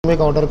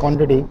Dynamic order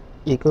quantity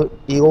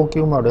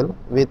EOQ model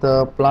with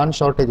plant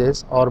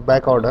shortages or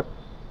back order,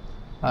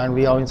 and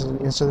we are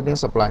instantaneous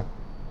supply.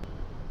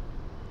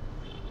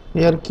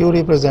 Here Q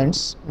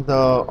represents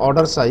the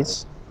order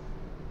size.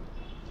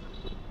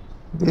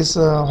 This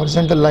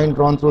horizontal line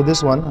drawn through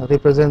this one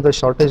represents the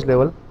shortage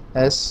level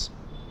S.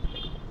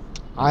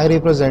 I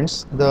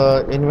represents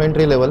the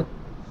inventory level.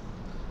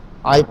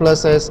 I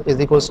plus S is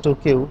equals to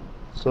Q.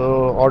 So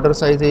order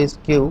size is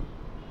Q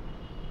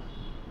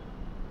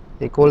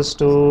equals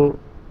to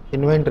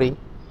inventory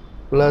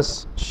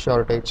plus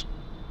shortage.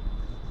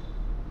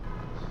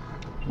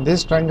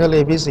 This triangle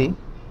ABC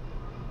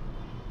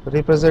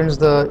represents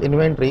the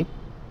inventory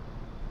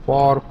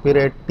for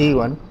period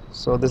T1.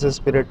 So this is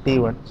period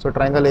T1. So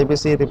triangle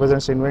ABC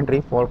represents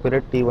inventory for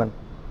period T1.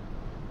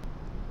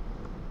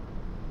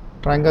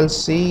 Triangle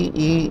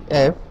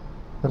CEF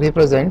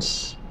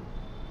represents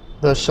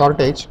the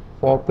shortage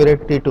for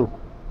period T2.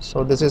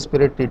 So this is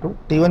period T2.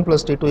 T1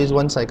 plus T2 is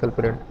one cycle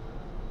period.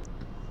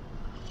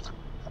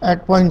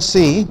 At point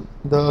C,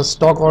 the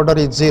stock order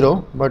is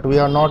 0, but we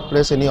are not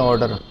placed any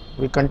order.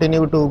 We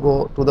continue to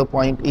go to the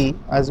point E.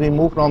 As we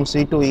move from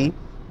C to E,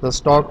 the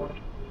stock,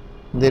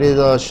 there is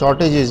a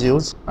shortage is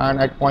used, and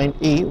at point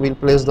E, we'll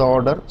place the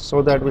order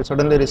so that we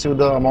suddenly receive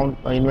the amount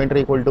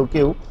inventory equal to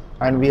Q,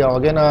 and we are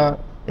again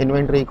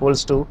inventory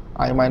equals to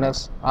I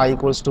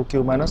equals to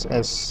Q minus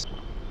S.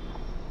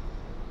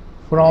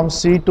 From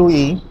C to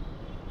E,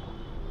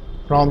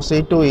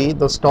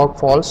 the stock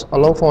falls.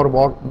 Allow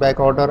for back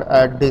order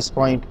at this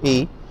point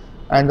E,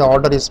 and the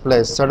order is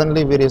placed.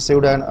 Suddenly we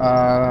received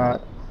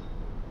the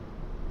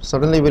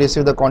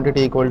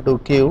quantity equal to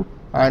Q,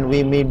 and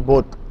we meet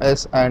both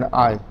S and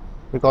I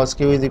because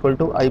Q is equal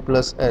to I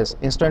plus S.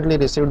 Instantly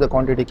received the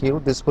quantity Q.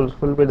 This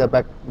will be the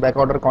back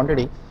order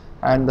quantity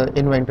and the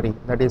inventory,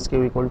 that is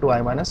Q equal to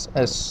I minus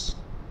S.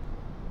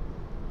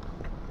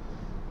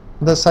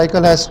 The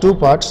cycle has two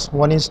parts,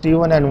 one is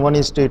T1 and one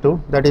is T2,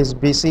 that is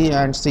BC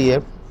and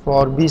CF.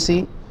 For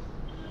BC,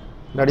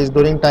 that is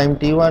during time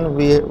T1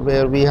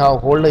 where we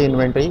have hold the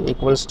inventory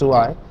equals to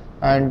I,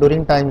 and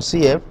during time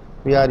CF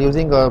we are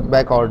using a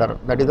back order,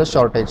 that is the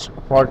shortage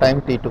for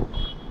time T2.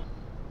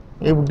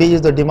 If D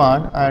is the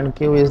demand and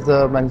Q is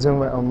the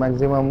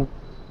maximum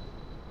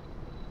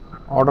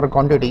order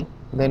quantity,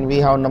 then we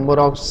have number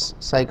of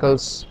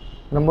cycles,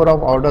 number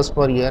of orders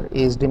per year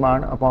is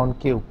demand upon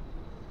Q.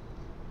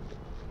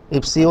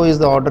 If CO is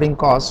the ordering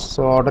cost,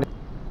 so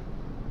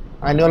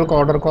annual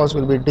order cost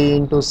will be D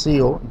into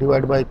CO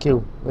divided by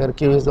Q, where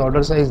Q is the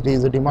order size, D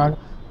is the demand,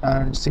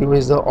 and CO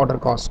is the order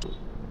cost.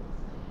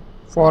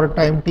 For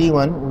time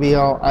T1 we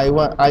have I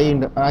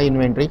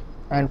inventory,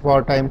 and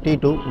for time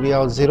T2 we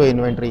have 0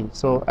 inventory.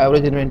 So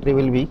average inventory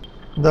will be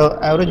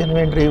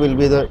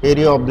the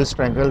area of this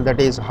triangle,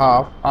 that is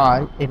half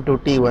I into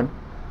T1.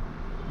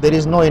 There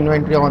is no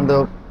inventory on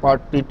the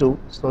part T2,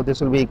 so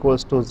this will be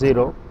equals to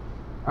 0,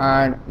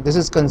 and this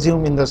is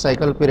consumed in the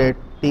cycle period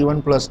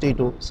T1 plus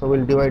T2, so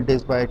we'll divide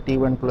this by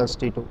T1 plus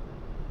T2.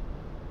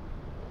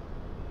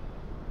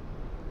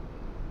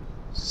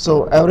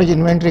 So average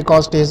inventory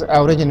cost is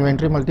average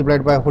inventory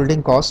multiplied by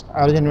holding cost.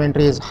 Average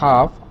inventory is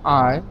half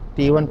I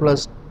T1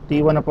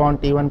 upon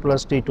T1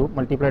 plus T2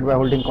 multiplied by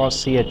holding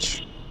cost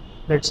CH.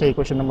 Let's say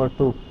equation number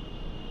 2.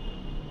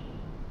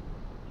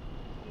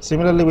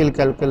 Similarly, we'll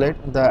calculate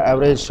the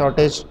average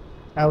shortage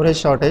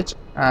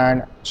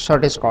and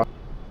shortage cost.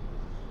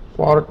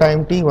 For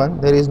time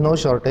T1 there is no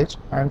shortage,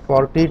 and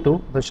for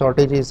T2 the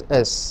shortage is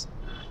S.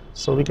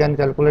 So we can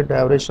calculate the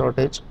average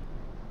shortage.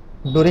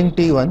 During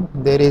T1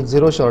 there is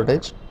 0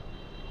 shortage,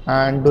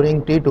 and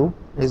during T2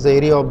 is the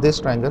area of this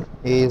triangle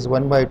is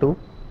 1 by 2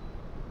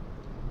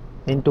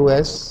 into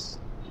S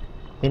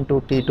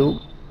into T2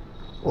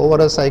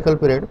 over a cycle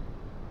period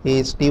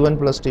is T1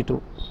 plus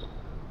T2.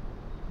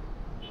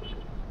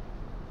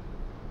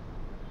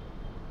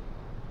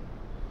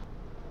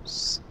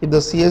 If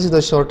the CS is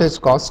the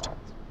shortage cost,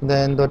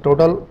 then the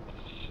total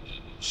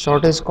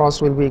shortage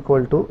cost will be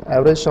equal to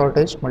average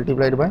shortage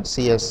multiplied by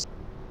CS.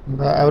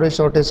 The average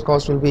shortage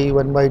cost will be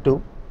 1 by 2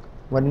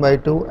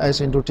 S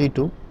into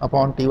T2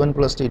 upon T1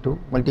 plus T2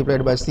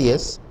 multiplied by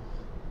CS,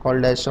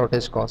 called as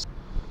shortage cost.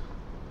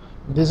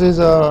 This is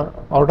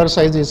order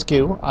size is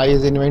Q, I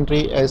is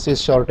inventory, S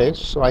is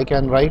shortage, so I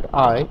can write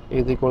I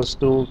is equals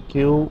to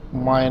Q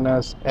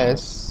minus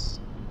S.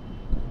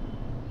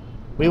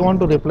 We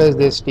want to replace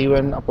this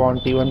T1 upon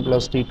T1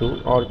 plus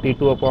T2 or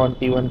T2 upon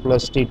T1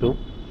 plus T2.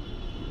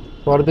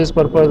 For this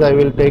purpose I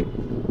will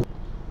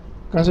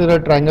consider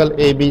triangle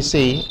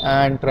ABC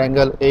and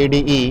triangle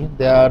ADE.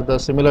 They are the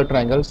similar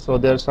triangles, so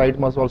their side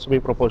must also be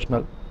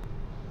proportional.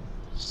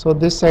 So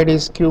this side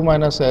is Q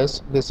minus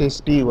S, this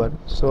is T1,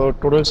 so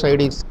total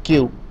side is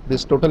Q,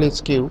 this total is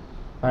Q,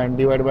 and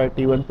divided by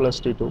T1 plus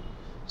T2.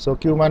 So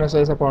Q minus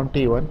S upon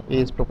T1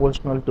 is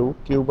proportional to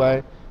Q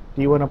by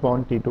T1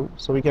 upon T2.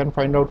 So we can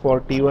find out for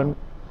T1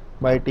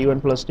 by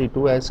T1 plus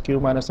T2 as Q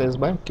minus S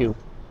by Q.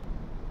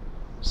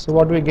 So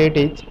what we get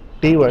is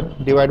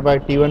T1 divided by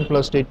T1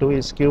 plus T2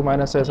 is Q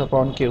minus S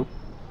upon Q.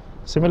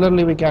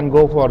 Similarly, we can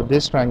go for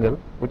this triangle,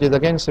 which is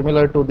again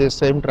similar to this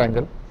same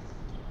triangle.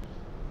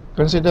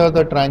 Consider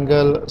the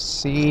triangle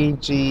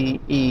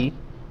CGE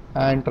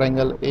and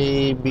triangle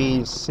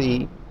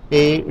ABC,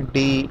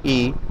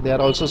 ADE. They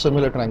are also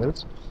similar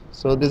triangles.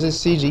 So this is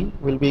CG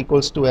will be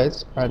equals to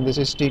S, and this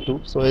is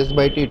T2. So S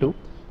by T2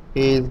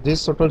 is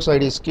this total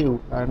side is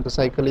Q, and the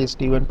cycle is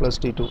T1 plus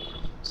T2.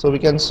 So we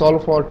can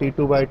solve for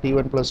T2 by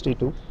T1 plus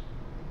T2.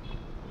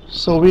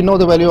 So we know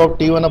the value of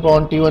T1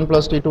 upon T1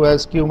 plus T2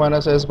 as Q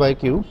minus S by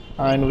Q,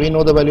 and we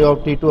know the value of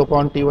T2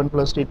 upon T1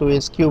 plus T2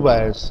 is Q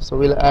by S. So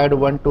we'll add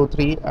 1, 2,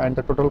 3, and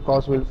the total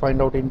cost we'll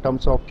find out in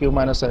terms of Q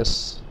minus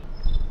S.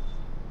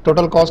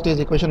 Total cost is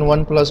equation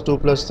 1 plus 2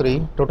 plus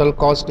 3. Total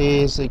cost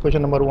is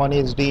equation number 1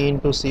 is D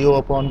into CO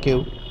upon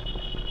Q.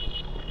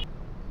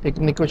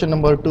 In equation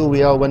number 2 we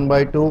have 1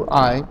 by 2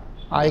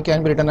 I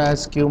can be written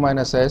as Q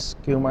minus S,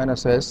 Q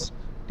minus S.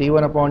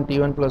 T1 upon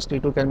T1 plus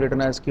T2 can be written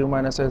as Q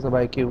minus S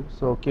by Q.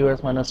 So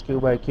QS minus Q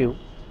by Q.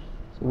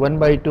 1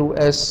 by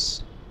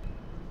 2S,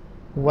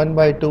 1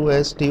 by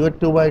 2S,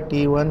 T2 by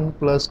T1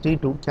 plus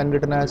T2 can be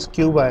written as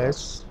Q by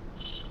S.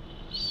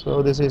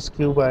 So this is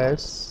Q by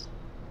S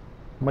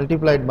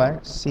multiplied by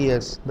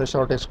CS, the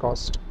shortage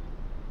cost.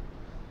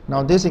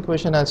 Now this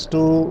equation has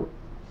two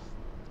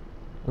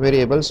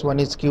variables, one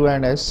is Q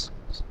and S.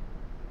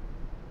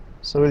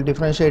 So we'll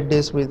differentiate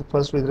this with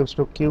first with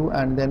respect to Q,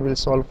 and then we'll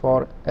solve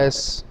for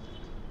S.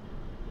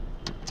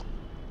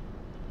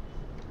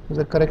 There's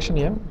a correction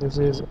here. This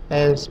is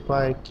S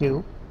by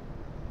Q.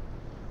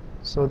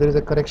 So there is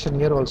a correction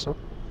here also.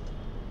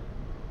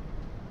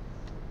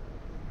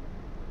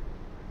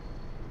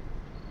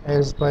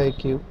 S by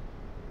Q.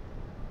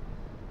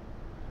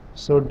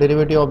 So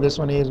derivative of this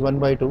one is 1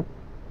 by 2.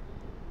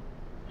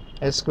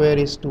 S square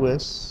is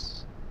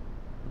 2S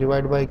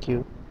divided by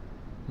Q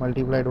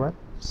multiplied by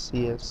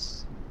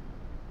CS.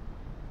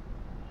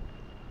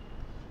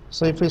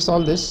 So if we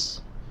solve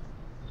this,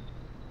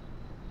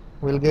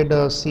 we'll get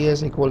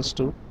CS equals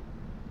to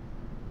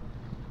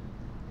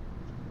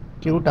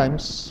Q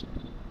times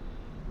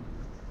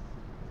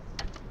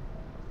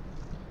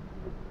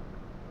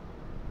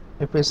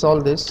if we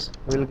solve this,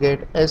 we'll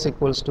get S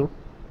equals to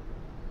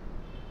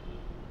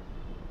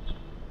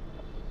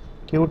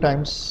Q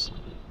times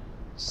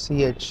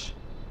CH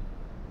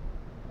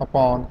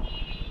upon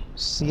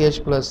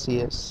CH plus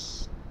CS.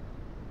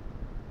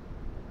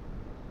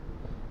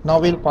 Now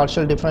we'll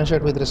partial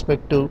differentiate with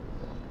respect to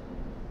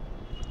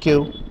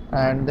Q,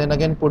 and then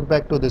again put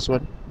back to this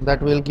one.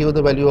 That will give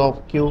the value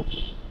of Q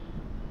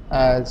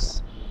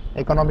as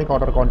economic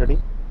order quantity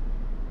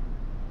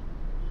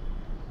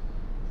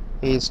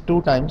is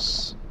 2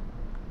 times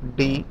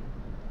D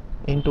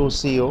into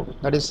CO,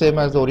 that is same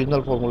as the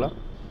original formula,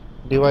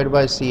 divided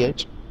by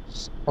CH,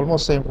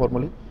 almost same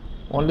formula,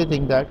 only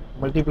thing that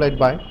multiplied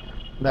by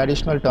the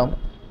additional term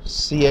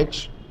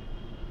CH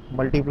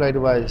multiplied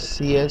by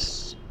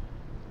CS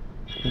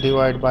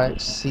divided by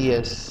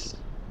CS,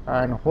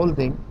 and whole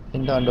thing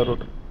in the under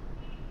root.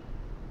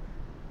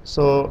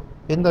 So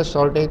in the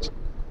shortage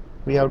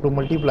we have to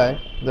multiply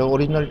the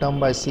original term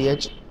by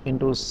CH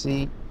into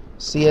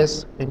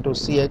CS into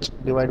CH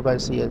divided by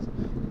CS.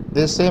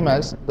 This is same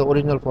as the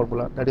original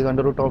formula, that is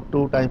under root of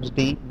 2 times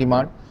D,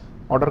 demand,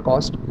 order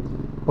cost,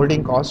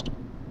 holding cost,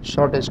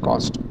 shortage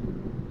cost.